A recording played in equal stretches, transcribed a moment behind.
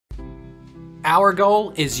Our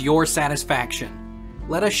goal is your satisfaction.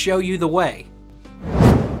 Let us show you the way.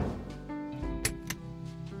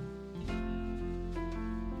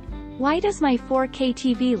 Why does my 4K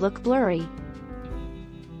TV look blurry?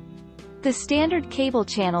 The standard cable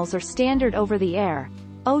channels or standard over-the-air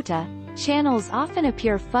 (OTA) channels often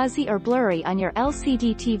appear fuzzy or blurry on your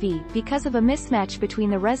LCD TV because of a mismatch between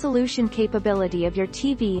the resolution capability of your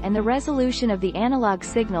TV and the resolution of the analog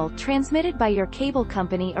signal transmitted by your cable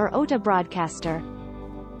company or OTA broadcaster.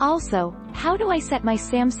 Also, how do I set my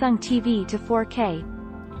Samsung TV to 4K?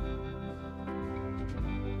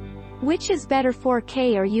 Which is better,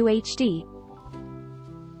 4K or UHD?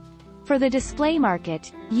 For the display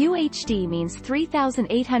market, UHD means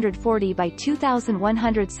 3840 by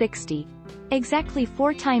 2160, exactly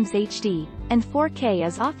 4 times HD, and 4K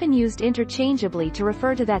is often used interchangeably to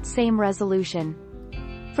refer to that same resolution.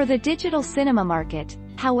 For the digital cinema market,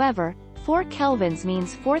 however, 4 kelvins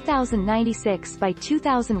means 4096 by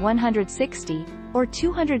 2160, or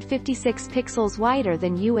 256 pixels wider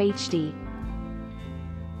than UHD.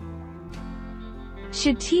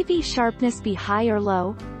 Should TV sharpness be high or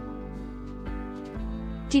low?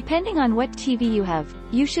 Depending on what TV you have,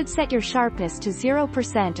 you should set your sharpness to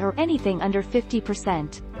 0% or anything under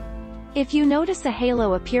 50%. If you notice a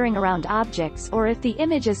halo appearing around objects or if the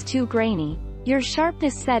image is too grainy, your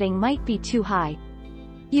sharpness setting might be too high.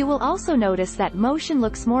 You will also notice that motion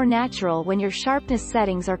looks more natural when your sharpness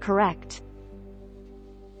settings are correct.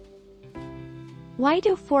 Why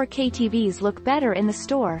do 4K TVs look better in the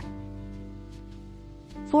store?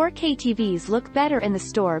 4K TVs look better in the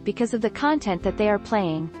store because of the content that they are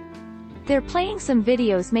playing. They're playing some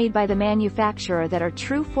videos made by the manufacturer that are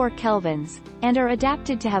true 4 kelvins, and are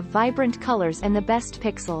adapted to have vibrant colors and the best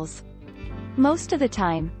pixels. Most of the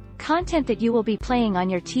time, content that you will be playing on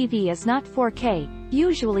your TV is not 4K,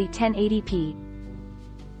 usually 1080p.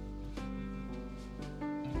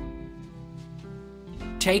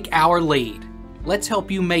 Take our lead. Let's help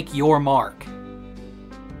you make your mark.